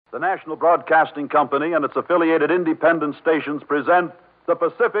The National Broadcasting Company and its affiliated independent stations present The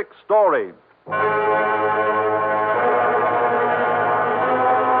Pacific Story.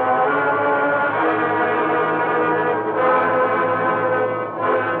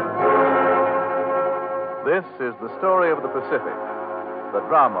 This is the story of the Pacific, the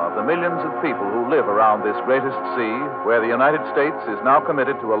drama of the millions of people who live around this greatest sea, where the United States is now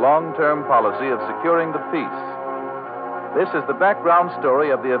committed to a long-term policy of securing the peace. This is the background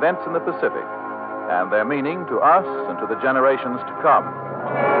story of the events in the Pacific and their meaning to us and to the generations to come.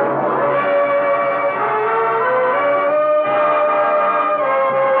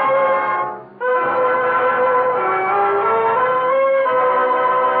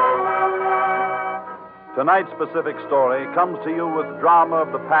 Tonight's Pacific Story comes to you with drama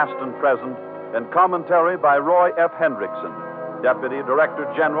of the past and present and commentary by Roy F. Hendrickson, Deputy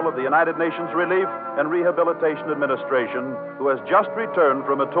Director General of the United Nations Relief and Rehabilitation Administration, who has just returned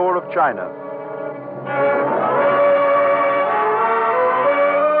from a tour of China.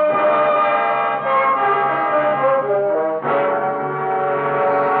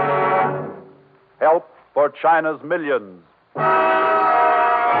 Help for China's millions.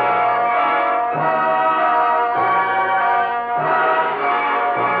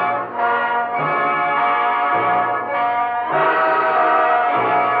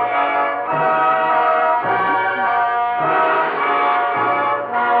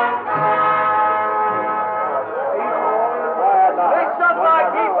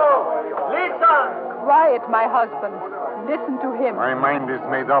 My husband. Listen to him. My mind is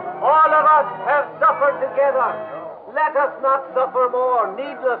made up. All of us have suffered together. Let us not suffer more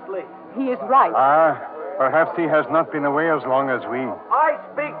needlessly. He is right. Perhaps he has not been away as long as we. I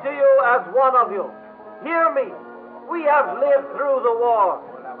speak to you as one of you. Hear me. We have lived through the war.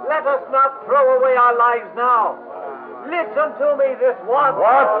 Let us not throw away our lives now. Listen to me this once.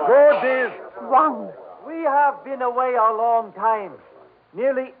 What good is? Wang. We have been away a long time.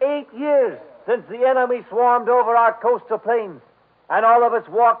 Nearly 8 years since the enemy swarmed over our coastal plains, and all of us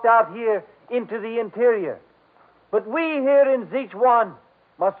walked out here into the interior. But we here in Sichuan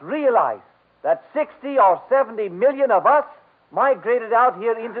must realize that 60 or 70 million of us migrated out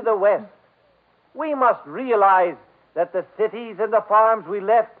here into the west. We must realize that the cities and the farms we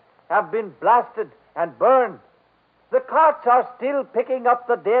left have been blasted and burned. The carts are still picking up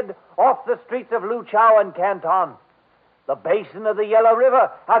the dead off the streets of Luqiao and Canton. The basin of the Yellow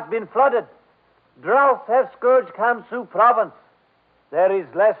River has been flooded. Droughts have scourged Gansu province. There is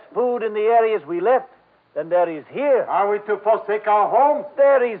less food in the areas we left than there is here. Are we to forsake our homes?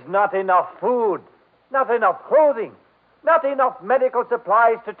 There is not enough food, not enough clothing, not enough medical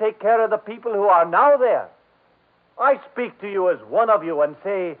supplies to take care of the people who are now there. I speak to you as one of you and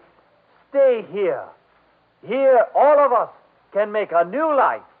say, stay here. Here, all of us can make a new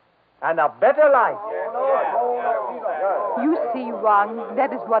life and a better life. You see, Wang,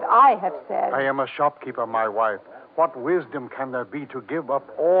 that is what I have said. I am a shopkeeper, my wife. What wisdom can there be to give up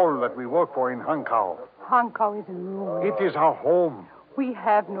all that we work for in Hankow? Hankow is in ruins. It is our home. We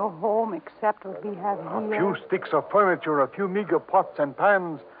have no home except what we have A here. few sticks of furniture, a few meager pots and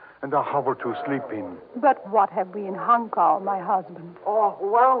pans, and a hovel to sleep in. But what have we in Hankow, my husband? Oh,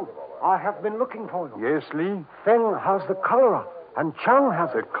 well, I have been looking for you. Yes, Li? Feng has the cholera, and Chang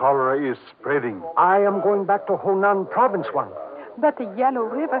has The cholera is spreading. I am going back to Hunan province, Wang. But the Yellow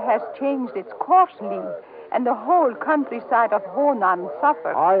River has changed its course, Li, and the whole countryside of Honan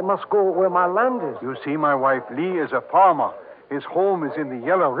suffers. I must go where my land is. You see, my wife, Li is a farmer. His home is in the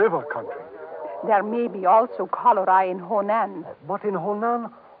Yellow River country. There may be also cholera in Honan. But in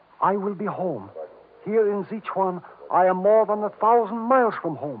Hunan, I will be home. Here in Sichuan, I am more than 1,000 miles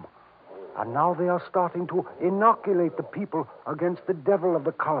from home. And now they are starting to inoculate the people against the devil of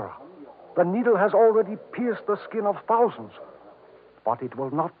the cholera. The needle has already pierced the skin of thousands. But it will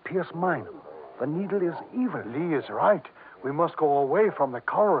not pierce mine. The needle is evil. Li is right. We must go away from the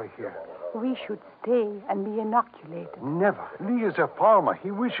cholera here. We should stay and be inoculated. Never. Li is a farmer. He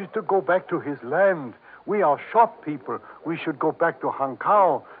wishes to go back to his land. We are shop people. We should go back to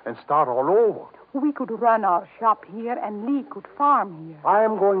Hankow and start all over. We could run our shop here and Li could farm here. I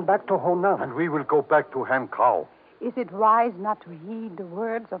am going back to Hunan. And we will go back to Hankow. Is it wise not to heed the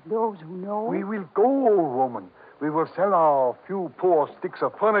words of those who know? We will go, old woman. We will sell our few poor sticks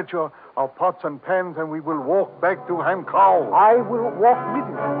of furniture, our pots and pans, and we will walk back to Hankow. I will walk with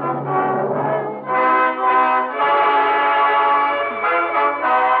you.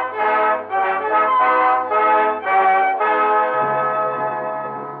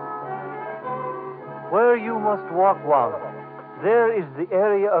 Where you must walk, Wang, there is the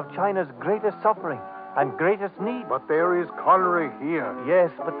area of China's greatest suffering. and greatest need. But there is cholera here.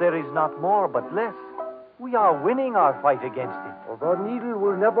 Yes, but there is not more, but less. We are winning our fight against it. The needle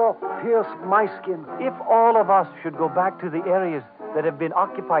will never pierce my skin. If all of us should go back to the areas that have been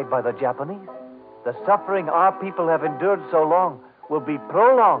occupied by the Japanese, the suffering our people have endured so long will be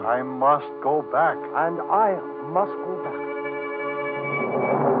prolonged. I must go back. And I must go back.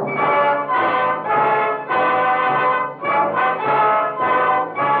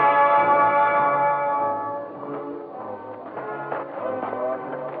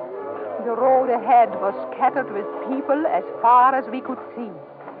 The road ahead was scattered with people as far as we could see.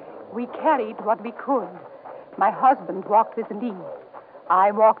 We carried what we could. My husband walked with Lee.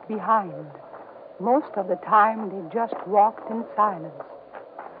 I walked behind. Most of the time, they just walked in silence.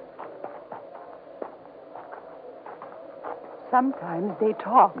 Sometimes they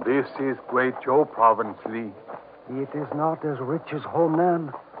talked. This is Great Joe Province, Lee. It is not as rich as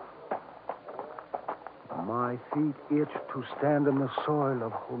Honan. My feet itch to stand in the soil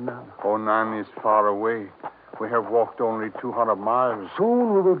of Honan. Honan is far away. We have walked only 200 miles.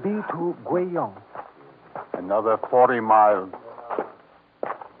 Soon we will be to Guiyang. Another 40 miles.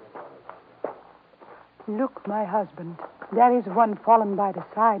 Look, my husband. There is one fallen by the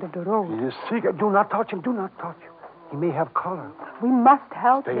side of the road. He is sick. Do not touch him. Do not touch him. He may have cholera. We must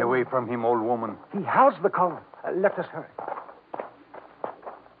help Stay him. away from him, old woman. He has the cholera. Let us hurry.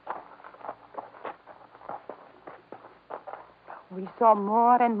 We saw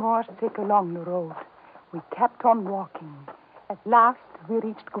more and more sick along the road. We kept on walking. At last, we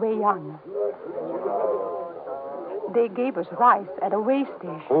reached Guiyang. They gave us rice at a way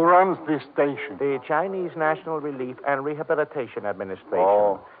station. Who runs this station? The Chinese National Relief and Rehabilitation Administration.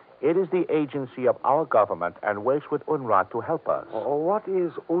 Oh. It is the agency of our government and works with UNRWA to help us. What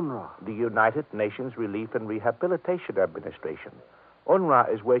is UNRWA? The United Nations Relief and Rehabilitation Administration.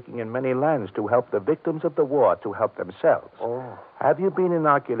 UNRWA is working in many lands to help the victims of the war to help themselves. Oh. Have you been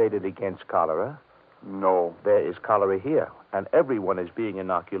inoculated against cholera? No. There is cholera here, and everyone is being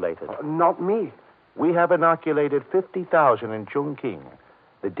inoculated. Not me. We have inoculated 50,000 in Chongqing.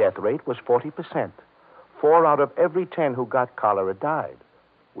 The death rate was 40%. 4 out of every 10 who got cholera died.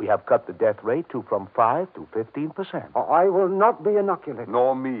 We have cut the death rate from 5 to 15%. I will not be inoculated.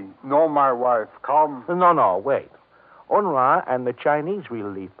 Nor me. Nor my wife. Come. No, wait. UNRWA and the Chinese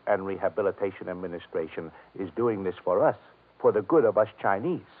Relief and Rehabilitation Administration is doing this for us, for the good of us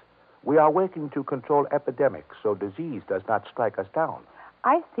Chinese. We are working to control epidemics so disease does not strike us down.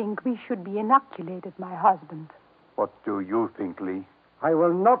 I think we should be inoculated, my husband. What do you think, Lee? I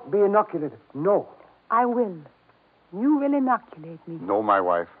will not be inoculated. No. I will. You will inoculate me. No, my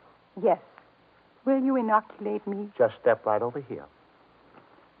wife. Yes. Will you inoculate me? Just step right over here.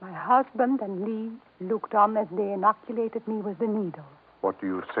 My husband and Lee looked on as they inoculated me with the needle. What do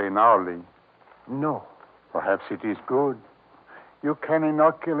you say now, Lee? No. Perhaps it is good. You can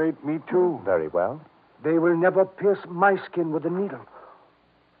inoculate me, too. Very well. They will never pierce my skin with a needle.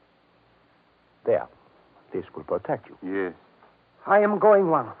 There. This will protect you. Yes. I am going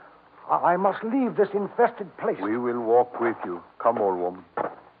one. I must leave this infested place. We will walk with you. Come, old woman.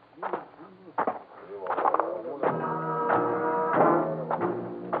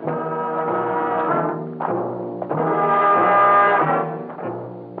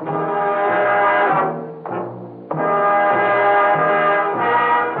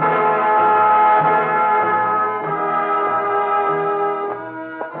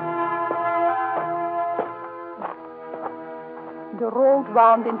 The road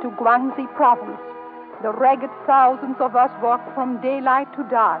wound into Guangxi province. The ragged thousands of us walked from daylight to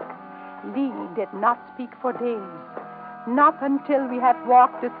dark. Lee did not speak for days. Not until we had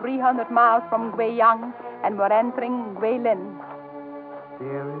walked the 300 miles from Guiyang and were entering Guilin.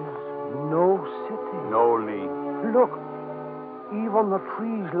 There is no city. No, Lee. Look, even the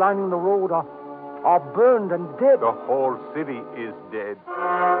trees lining the road are burned and dead. The whole city is dead.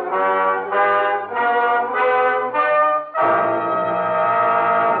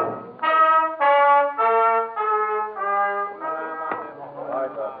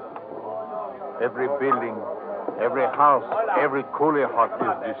 Every building, every house, every coolie hut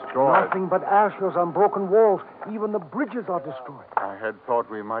is destroyed. Nothing but ashes and broken walls. Even the bridges are destroyed. I had thought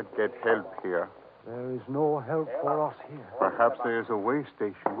we might get help here. There is no help for us here. Perhaps there is a way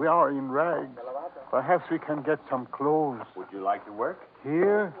station. We are in rags. Perhaps we can get some clothes. Would you like to work?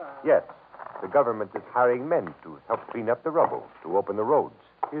 Here? Yes. The government is hiring men to help clean up the rubble, to open the roads.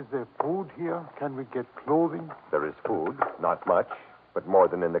 Is there food here? Can we get clothing? There is food, not much, but more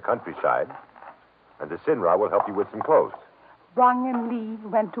than in the countryside. And the Sinra will help you with some clothes. Wang and Lee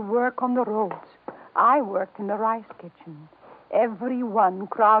went to work on the roads. I worked in the rice kitchen. Everyone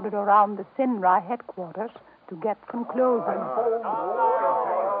crowded around the Sinra headquarters to get some clothing.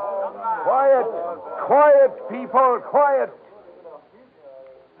 Quiet! Quiet, people! Quiet!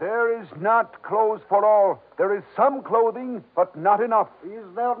 There is not clothes for all. There is some clothing, but not enough. Is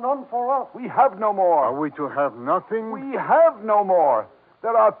there none for us? We have no more. Are we to have nothing? We have no more.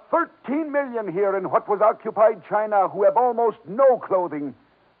 There are 13 million here in what was occupied China who have almost no clothing.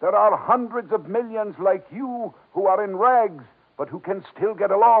 There are hundreds of millions like you who are in rags, but who can still get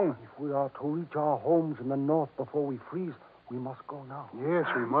along. If we are to reach our homes in the north before we freeze, we must go now. Yes,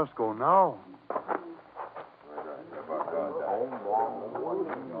 we must go now.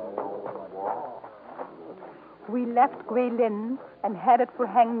 We left Guilin and headed for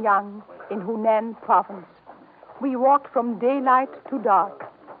Hengyang in Hunan province. We walked from daylight to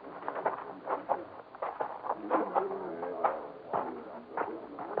dark.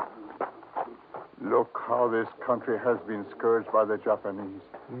 Look how this country has been scourged by the Japanese.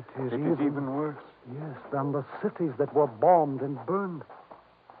 It It is even worse. Yes, than the cities that were bombed and burned.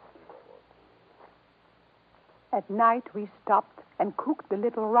 At night we stopped and cooked the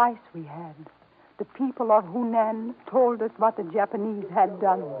little rice we had. The people of Hunan told us what the Japanese had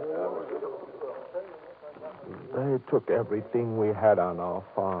done. They took everything we had on our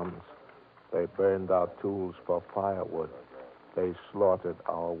farms. They burned our tools for firewood. They slaughtered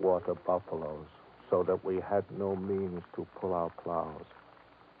our water buffaloes so that we had no means to pull our plows.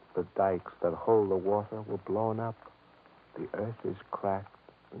 The dikes that hold the water were blown up. The earth is cracked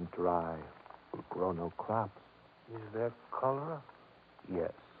and dry. Will grow no crops. Is there cholera?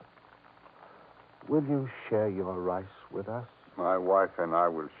 Yes. Will you share your rice with us? My wife and I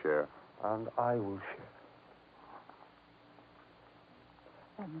will share. And I will share.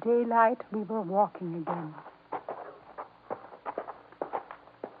 At daylight we were walking again.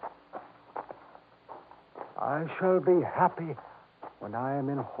 I shall be happy when I am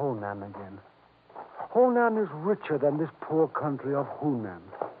in Honan again. Honan is richer than this poor country of Hunan.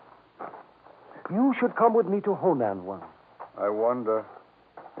 You should come with me to Honan once. I wonder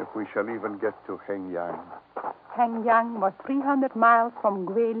if we shall even get to Hengyang. Hengyang was 300 miles from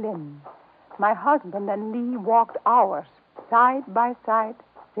Guilin. My husband and Lee walked hours, side by side,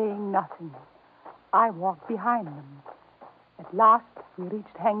 saying nothing. I walked behind them. At last, we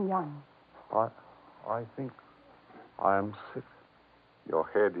reached Hengyang. I think I am sick. Your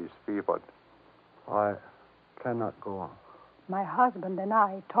head is fevered. I cannot go on. My husband and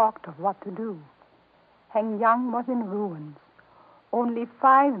I talked of what to do. Hengyang was in ruins. Only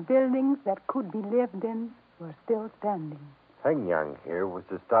 5 buildings that could be lived in were still standing. Hengyang here was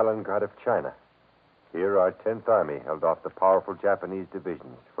the Stalingrad of China. Here our 10th Army held off the powerful Japanese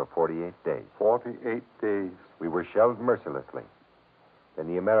divisions for 48 days. 48 days. We were shelled mercilessly. Then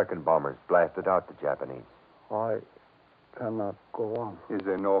the American bombers blasted out the Japanese. I cannot go on. Is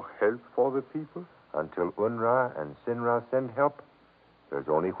there no help for the people? Until UNRWA and SINRA send help, there's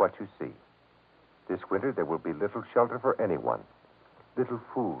only what you see. This winter there will be little shelter for anyone. Little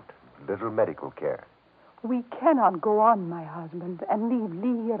food, little medical care. We cannot go on, my husband, and leave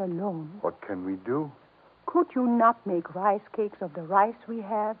Lee here alone. What can we do? Could you not make rice cakes of the rice we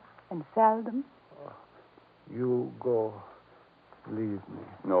have and sell them? You go. Leave me.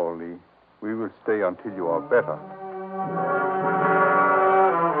 No, Lee. We will stay until you are better.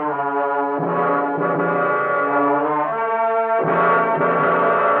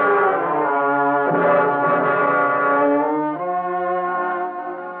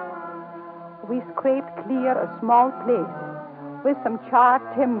 We scraped clear a small place. With some charred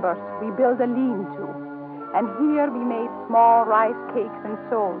timbers, we built a lean-to. And here we made small rice cakes and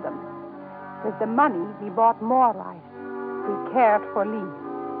sold them. With the money, we bought more rice. We cared for Lee.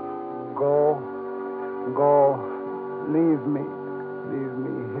 Go. Leave me. Leave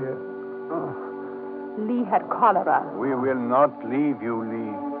me here. Lee had cholera. We will not leave you,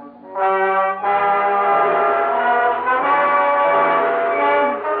 Lee.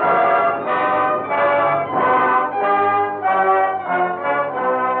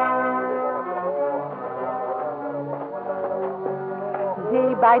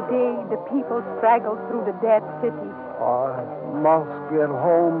 Day by day, the people straggled through the dead city. I must get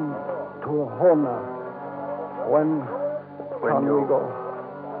home to Honan. When can we go?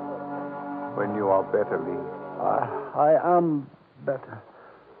 When you are better, Lee. I am better.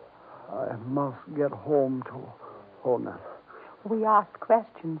 I must get home to Honan. We asked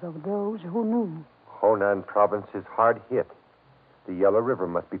questions of those who knew. Honan province is hard hit. The Yellow River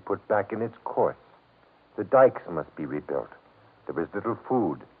must be put back in its course. The dikes must be rebuilt. There is little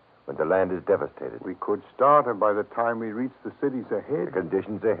food when the land is devastated. We could start, and by the time we reach the cities The ahead.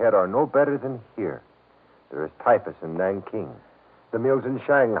 conditions ahead are no better than here. There is typhus in Nanking. The mills in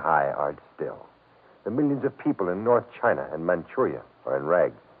Shanghai are still. The millions of people in North China and Manchuria are in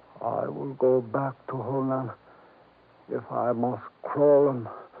rags. I will go back to Honan if I must crawl on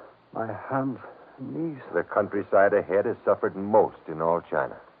my hands and knees. The countryside ahead has suffered most in all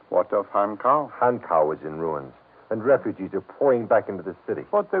China. What of Hankow? Hankow is in ruins, and refugees are pouring back into the city.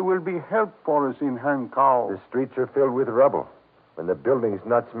 But there will be help for us in Hankow. The streets are filled with rubble. When the buildings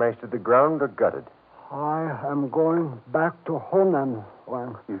not smashed to the ground are gutted. I am going back to Honan,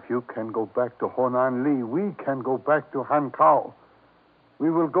 Wang. If you can go back to Honan, Li, we can go back to Hankow. We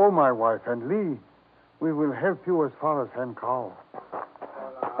will go, my wife, and Li, we will help you as far as Hankow.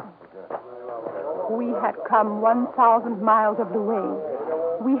 We had come 1,000 miles of the way.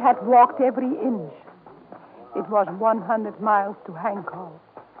 We had walked every inch. It was 100 miles to Hankow.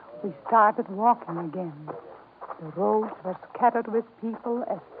 We started walking again. The roads were scattered with people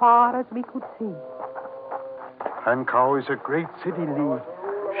as far as we could see. Hankow is a great city, Li.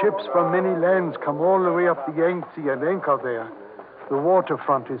 Ships from many lands come all the way up the Yangtze and anchor there. The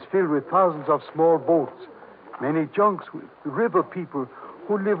waterfront is filled with thousands of small boats. Many junks with river people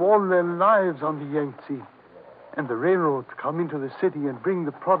who live all their lives on the Yangtze. And the railroads come into the city and bring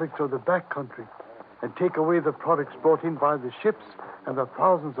the products of the back country and take away the products brought in by the ships and the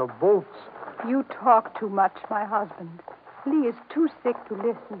thousands of boats. You talk too much, my husband. Lee is too sick to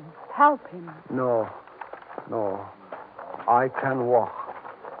listen. Help him. No. I can walk.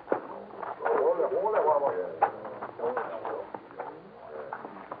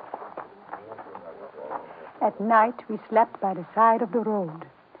 At night, we slept by the side of the road.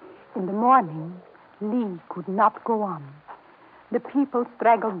 In the morning, Lee could not go on. The people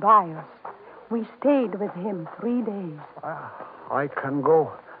straggled by us. We stayed with him 3 days. I can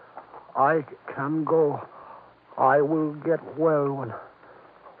go. I can go. I will get well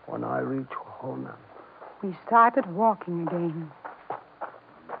when I reach Honan. We started walking again.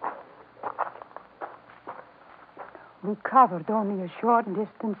 We covered only a short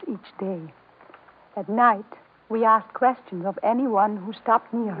distance each day. At night, we asked questions of anyone who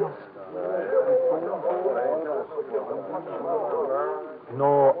stopped near us.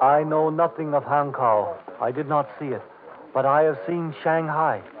 No, I know nothing of Hankow. I did not see it. But I have seen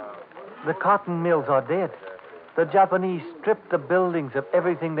Shanghai. The cotton mills are dead. The Japanese stripped the buildings of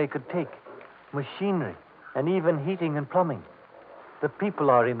everything they could take. Machinery, and even heating and plumbing. The people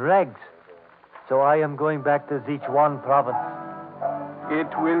are in rags. So I am going back to Sichuan province. It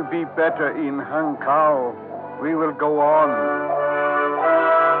will be better in Hankow. We will go on.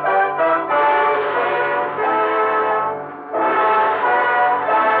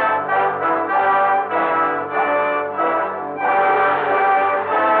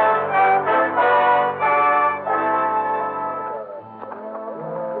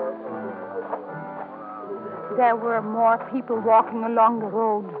 There were more people walking along the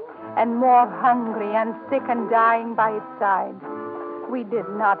road, and more hungry and sick and dying by its side. We did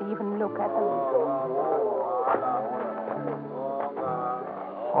not even look at them.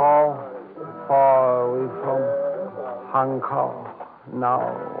 How far are we from Hankow now,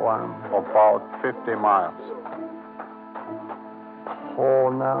 Wang? About 50 miles.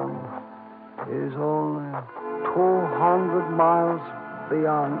 Honan is only 200 miles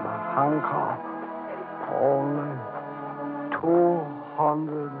beyond Hankow. Only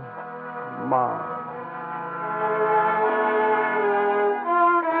 200 miles.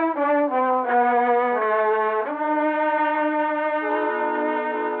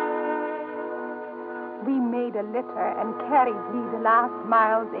 We made a litter and carried Lee the last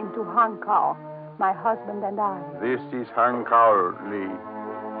miles into Hankow, my husband and I. This is Hankow, Lee.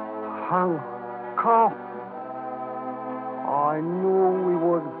 Hankow. I knew we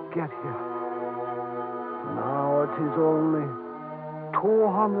would get here. Now it is only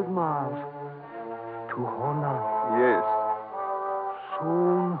 200 miles to Honan. Yes.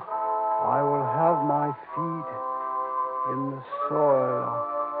 Soon I will have my feet in the soil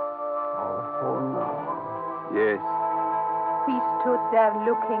of Honan. Yes. We stood there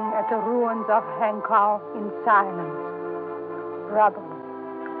looking at the ruins of Hankow in silence. Rubble,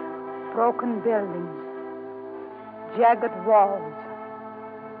 broken buildings, jagged walls,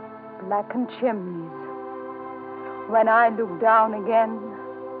 blackened chimneys. When I looked down again,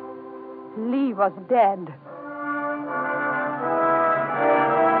 Lee was dead.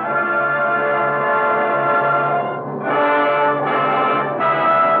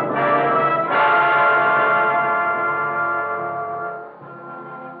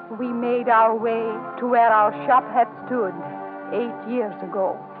 We made our way to where our shop had stood 8 years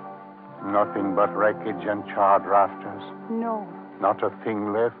ago. Nothing but wreckage and charred rafters. No. Not a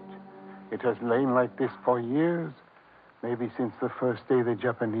thing left. It has lain like this for years, maybe since the first day the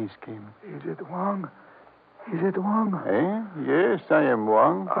Japanese came. Is it Wang? Is it Wang? Eh? Yes, I am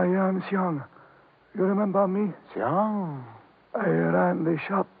Wang. I am Xiang. You remember me? Xiang. I ran the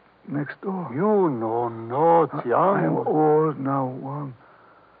shop next door. You no, Xiang. I am old now, Wang.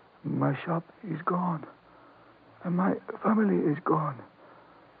 My shop is gone. And my family is gone.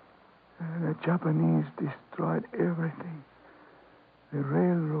 The Japanese destroyed everything. The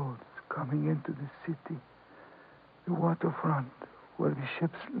railroads coming into the city. The waterfront where the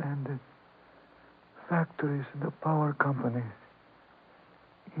ships landed. Factories and the power companies.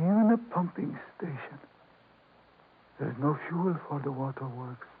 Even the pumping station. There's no fuel for the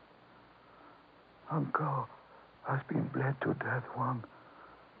waterworks. Uncle has been bled to death, Wang.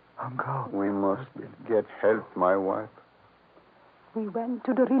 Uncle. We must get help, my wife. We went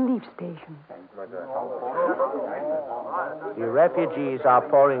to the relief station. The refugees are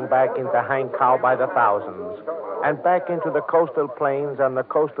pouring back into Hankow by the thousands, and back into the coastal plains and the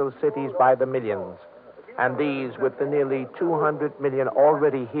coastal cities by the millions. And these, with the nearly 200 million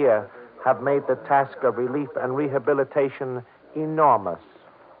already here, have made the task of relief and rehabilitation enormous.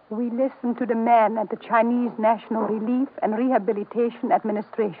 We listened to the men at the Chinese National Relief and Rehabilitation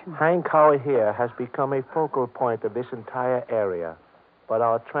Administration. Hankow here has become a focal point of this entire area, but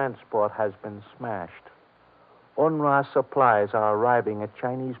our transport has been smashed. UNRWA supplies are arriving at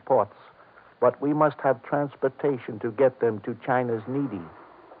Chinese ports, but we must have transportation to get them to China's needy.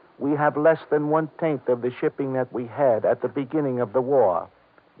 We have less than 1/10 of the shipping that we had at the beginning of the war.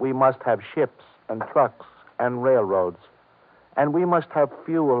 We must have ships and trucks and railroads. And we must have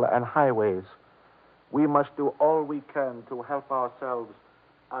fuel and highways. We must do all we can to help ourselves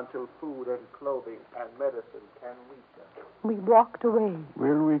until food and clothing and medicine can reach us. We walked away.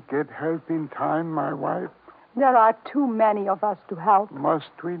 Will we get help in time, my wife? There are too many of us to help.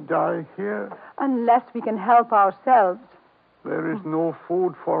 Must we die here? Unless we can help ourselves. There is no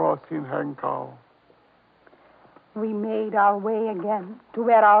food for us in Hankow. We made our way again to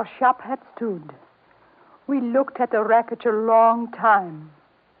where our shop had stood. We looked at the wreckage a long time.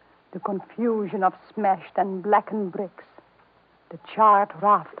 The confusion of smashed and blackened bricks. The charred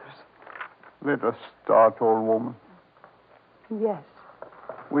rafters. Let us start, old woman. Yes,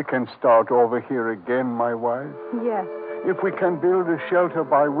 We can start over here again, my wife. yes. If we can build a shelter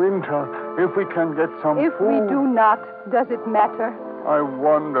by winter, if we can get some If food. we do not, does it matter? I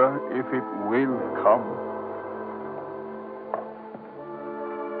wonder if it will come.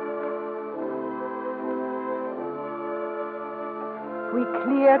 We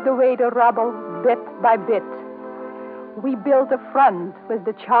cleared away the rubble bit by bit. We built a front with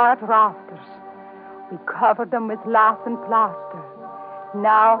the charred rafters. We covered them with lath and plaster.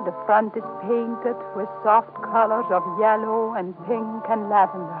 Now the front is painted with soft colors of yellow and pink and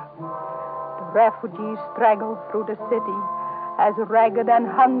lavender. The refugees straggle through the city as ragged and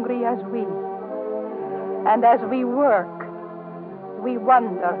hungry as we. And as we work, we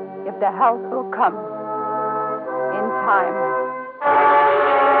wonder if the help will come in time.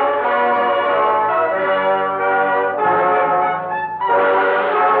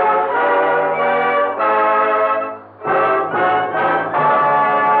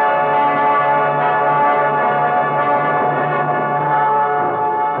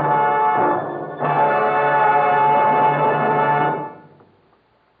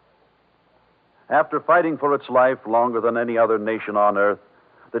 After fighting for its life longer than any other nation on earth,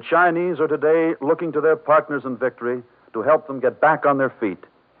 the Chinese are today looking to their partners in victory to help them get back on their feet.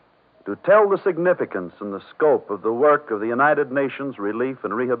 To tell the significance and the scope of the work of the United Nations Relief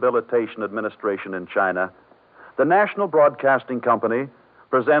and Rehabilitation Administration in China, the National Broadcasting Company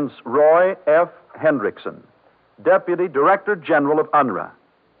presents Roy F. Hendrickson, Deputy Director General of UNRWA.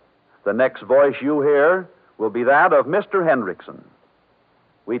 The next voice you hear will be that of Mr. Hendrickson.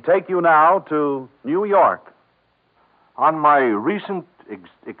 We take you now to New York. On my recent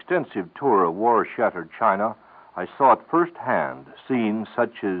extensive tour of war-shattered China, I saw at firsthand scenes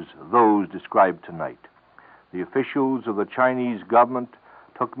such as those described tonight. The officials of the Chinese government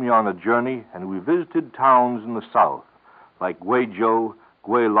took me on a journey, and we visited towns in the south, like Guizhou,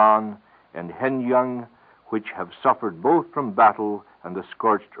 Guilan, and Henyang, which have suffered both from battle and the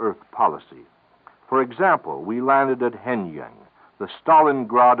scorched earth policy. For example, we landed at Henyang, the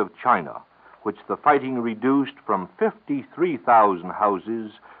Stalingrad of China, which the fighting reduced from 53,000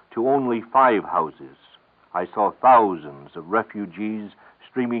 houses to only 5 houses. I saw thousands of refugees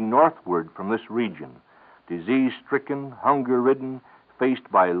streaming northward from this region, disease-stricken, hunger-ridden,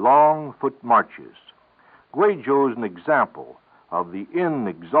 faced by long foot marches. Guizhou is an example of the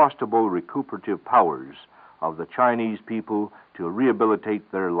inexhaustible recuperative powers of the Chinese people to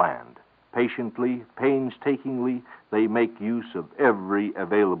rehabilitate their land. Patiently, painstakingly, they make use of every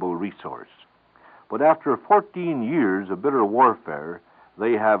available resource. But after 14 years of bitter warfare,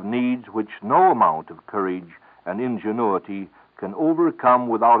 they have needs which no amount of courage and ingenuity can overcome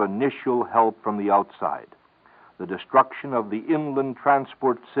without initial help from the outside. The destruction of the inland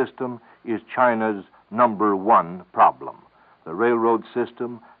transport system is China's number one problem. The railroad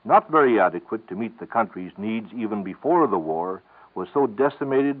system, not very adequate to meet the country's needs even before the war, was so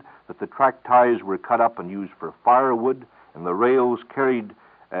decimated that the track ties were cut up and used for firewood, and the rails carried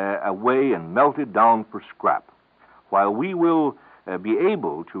away and melted down for scrap. While we will be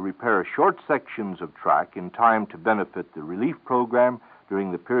able to repair short sections of track in time to benefit the relief program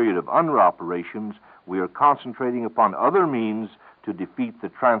during the period of UNRWA operations, we are concentrating upon other means to defeat the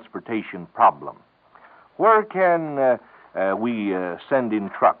transportation problem. Where can we send in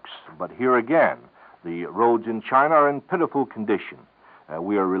trucks? But here again, the roads in China are in pitiful condition.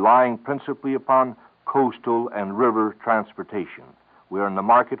 We are relying principally upon coastal and river transportation. We are in the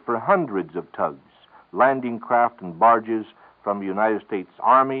market for hundreds of tugs, landing craft, and barges from the United States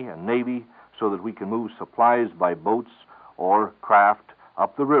Army and Navy so that we can move supplies by boats or craft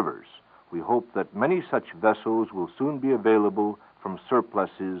up the rivers. We hope that many such vessels will soon be available from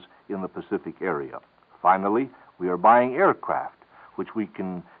surpluses in the Pacific area. Finally, we are buying aircraft, which we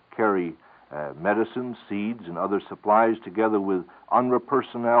can carry medicine, seeds, and other supplies together with UNRWA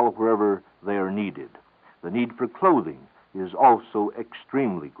personnel wherever they are needed. The need for clothing is also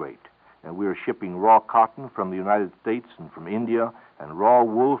extremely great, and we are shipping raw cotton from the United States and from India and raw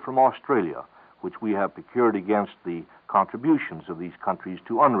wool from Australia, which we have procured against the contributions of these countries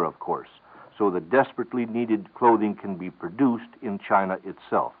to UNRWA, of course, so that desperately needed clothing can be produced in China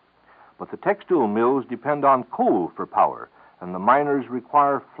itself. But the textile mills depend on coal for power, and the miners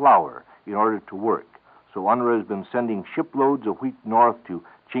require flour in order to work. So UNRWA has been sending shiploads of wheat north to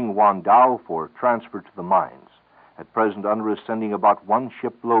Qinhuangdao for transfer to the mines. At present, UNRWA is sending about one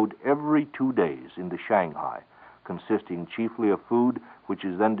shipload every 2 days into Shanghai, consisting chiefly of food which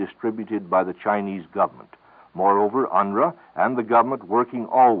is then distributed by the Chinese government. Moreover, UNRWA and the government, working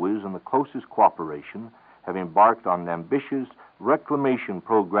always in the closest cooperation, have embarked on an ambitious reclamation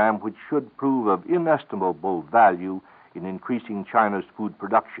program which should prove of inestimable value in increasing China's food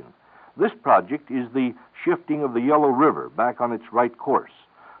production. This project is the shifting of the Yellow River back on its right course.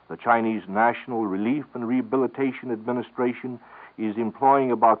 The Chinese National Relief and Rehabilitation Administration is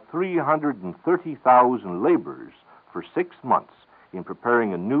employing about 330,000 laborers for 6 months in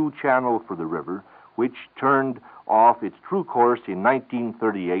preparing a new channel for the river, which turned off its true course in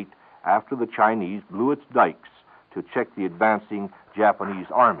 1938 after the Chinese blew its dikes to check the advancing Japanese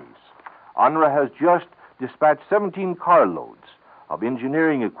armies. UNRWA has just dispatched 17 carloads of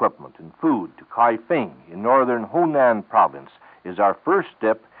engineering equipment and food to Kaifeng in northern Hunan province is our first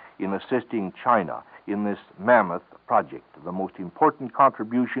step in assisting China in this mammoth project, the most important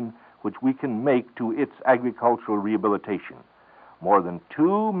contribution which we can make to its agricultural rehabilitation. More than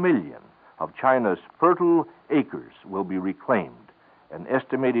 2 million of China's fertile acres will be reclaimed. An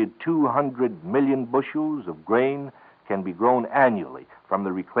estimated 200 million bushels of grain can be grown annually from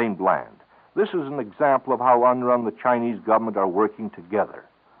the reclaimed land. This is an example of how UNRWA and the Chinese government are working together.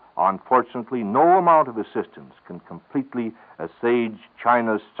 Unfortunately, no amount of assistance can completely assuage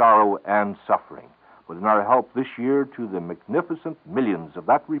China's sorrow and suffering. But in our help this year to the magnificent millions of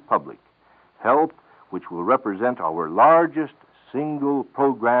that republic, help which will represent our largest single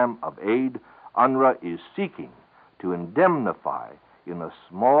program of aid, UNRWA is seeking to indemnify in a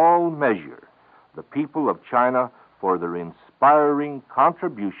small measure the people of China for their inspiring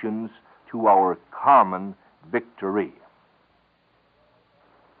contributions to our common victory.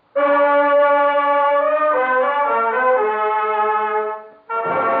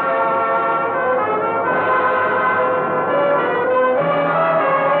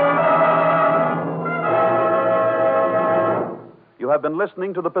 You have been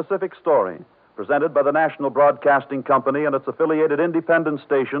listening to The Pacific Story, presented by the National Broadcasting Company and its affiliated independent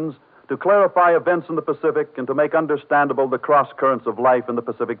stations to clarify events in the Pacific and to make understandable the cross currents of life in the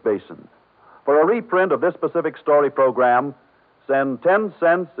Pacific Basin. For a reprint of this Pacific Story program, send 10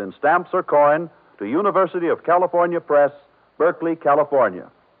 cents in stamps or coin to University of California Press, Berkeley, California.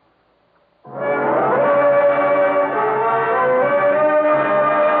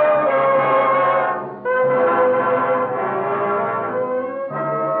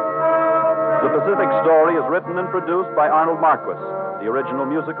 The Pacific Story is written and produced by Arnold Marquis. The original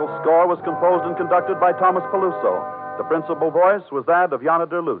musical score was composed and conducted by Thomas Peluso. The principal voice was that of Yana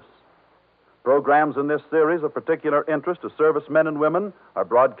Derluce. Programs in this series of particular interest to servicemen and women are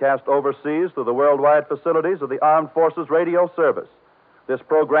broadcast overseas through the worldwide facilities of the Armed Forces Radio Service. This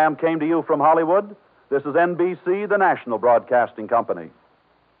program came to you from Hollywood. This is NBC, the national broadcasting company.